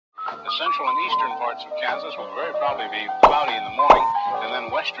The central and eastern parts of Kansas will very probably be cloudy in the morning, and then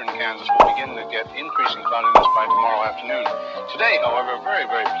western Kansas will begin to get increasing cloudiness by tomorrow afternoon. Today, however, very,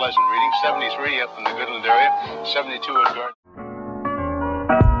 very pleasant reading. 73 up in the Goodland area, 72 at Garden.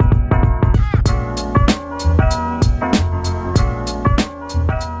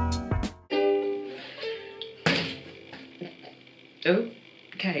 Oh,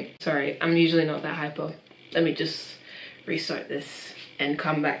 okay. Sorry, I'm usually not that hyper. Let me just restart this and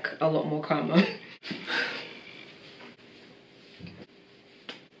come back a lot more calmer.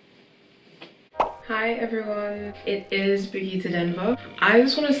 Hi everyone, it is Boogie to Denver. I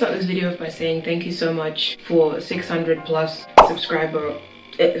just want to start this video off by saying thank you so much for 600 plus subscriber.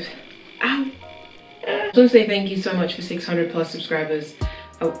 I just want to say thank you so much for 600 plus subscribers.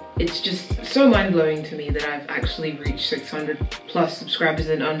 Oh, it's just so mind-blowing to me that I've actually reached 600 plus subscribers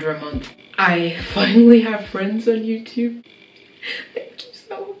in under a month. I finally have friends on YouTube. Thank you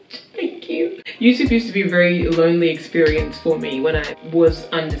so much. Thank you. YouTube used to be a very lonely experience for me when I was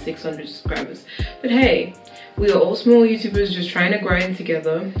under 600 subscribers. But hey, we are all small YouTubers just trying to grind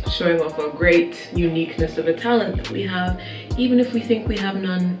together, showing off our great uniqueness of a talent that we have, even if we think we have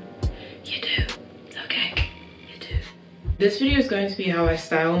none. You do. Okay. This video is going to be how I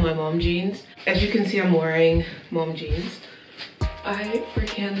style my mom jeans. As you can see, I'm wearing mom jeans. I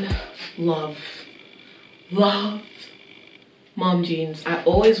freaking love mom jeans. I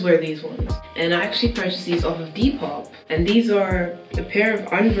always wear these ones. And I actually purchased these off of Depop. And these are a pair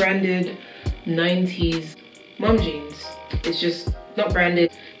of unbranded 90s mom jeans. It's just not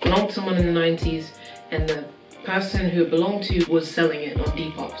branded, belonged to someone in the 90s, and the person who it belonged to was selling it on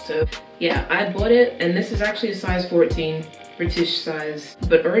Depop. So yeah, I bought it, and this is actually a size 14 British size,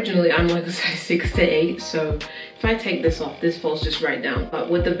 but originally I'm like a size 6 to 8, so if I take this off, this falls just right down.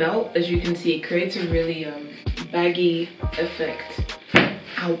 But with the belt, as you can see, it creates a really baggy effect.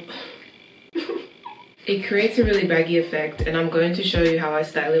 Ow. It creates a really baggy effect, and I'm going to show you how I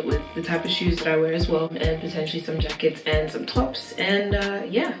style it with the type of shoes that I wear as well, and potentially some jackets and some tops. And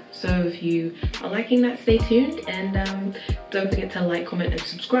yeah, so if you are liking that, stay tuned, and don't forget to like, comment, and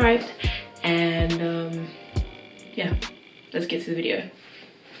subscribe. And yeah, let's get to the video.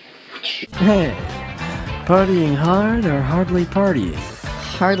 Hey, partying hard or hardly partying?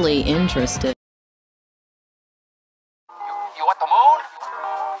 Hardly interested. You want the moon?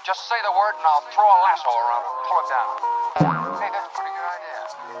 Just say the word and I'll throw a lasso around and pull it down. Hey, that's a pretty good idea.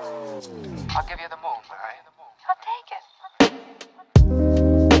 I'll give you the moon, all right? I'll take it.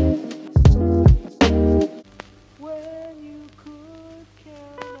 When you could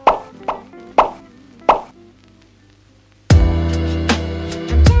count on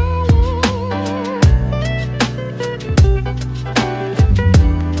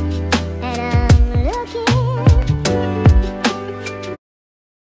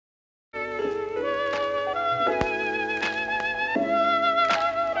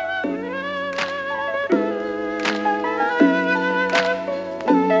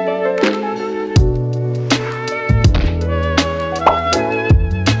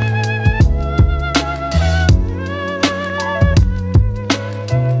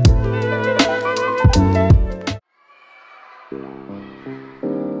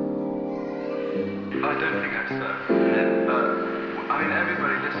I don't think that's so. I mean,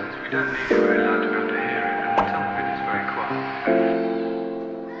 everybody listens. We don't need it very loud to be able to hear it, and the tumblr is very quiet.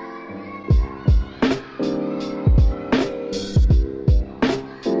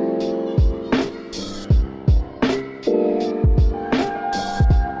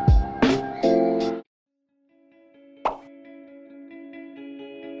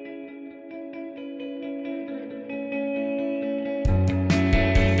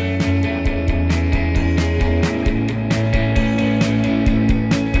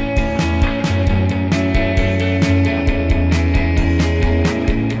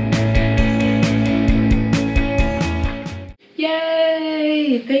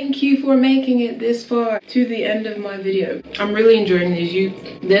 Thank you for making it this far to the end of my video. I'm really enjoying these.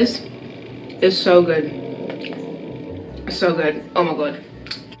 This is so good. So good. Oh my god.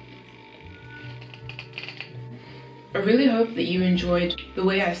 I really hope that you enjoyed the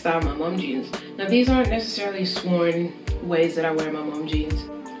way I style my mom jeans. Now, these aren't necessarily sworn ways that I wear my mom jeans.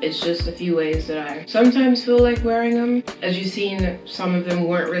 It's just a few ways that I sometimes feel like wearing them. As you've seen, some of them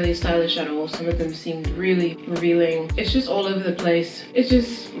weren't really stylish at all. Some of them seemed really revealing. It's just all over the place. It's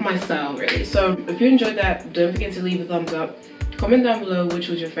just my style, really. So if you enjoyed that, don't forget to leave a thumbs up. Comment down below which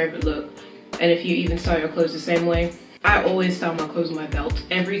was your favorite look. And if you even style your clothes the same way. I always style my clothes with my belt,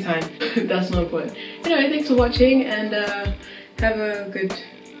 every time. That's no point. Anyway, thanks for watching, and have a good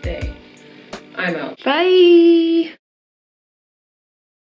day. I'm out. Bye!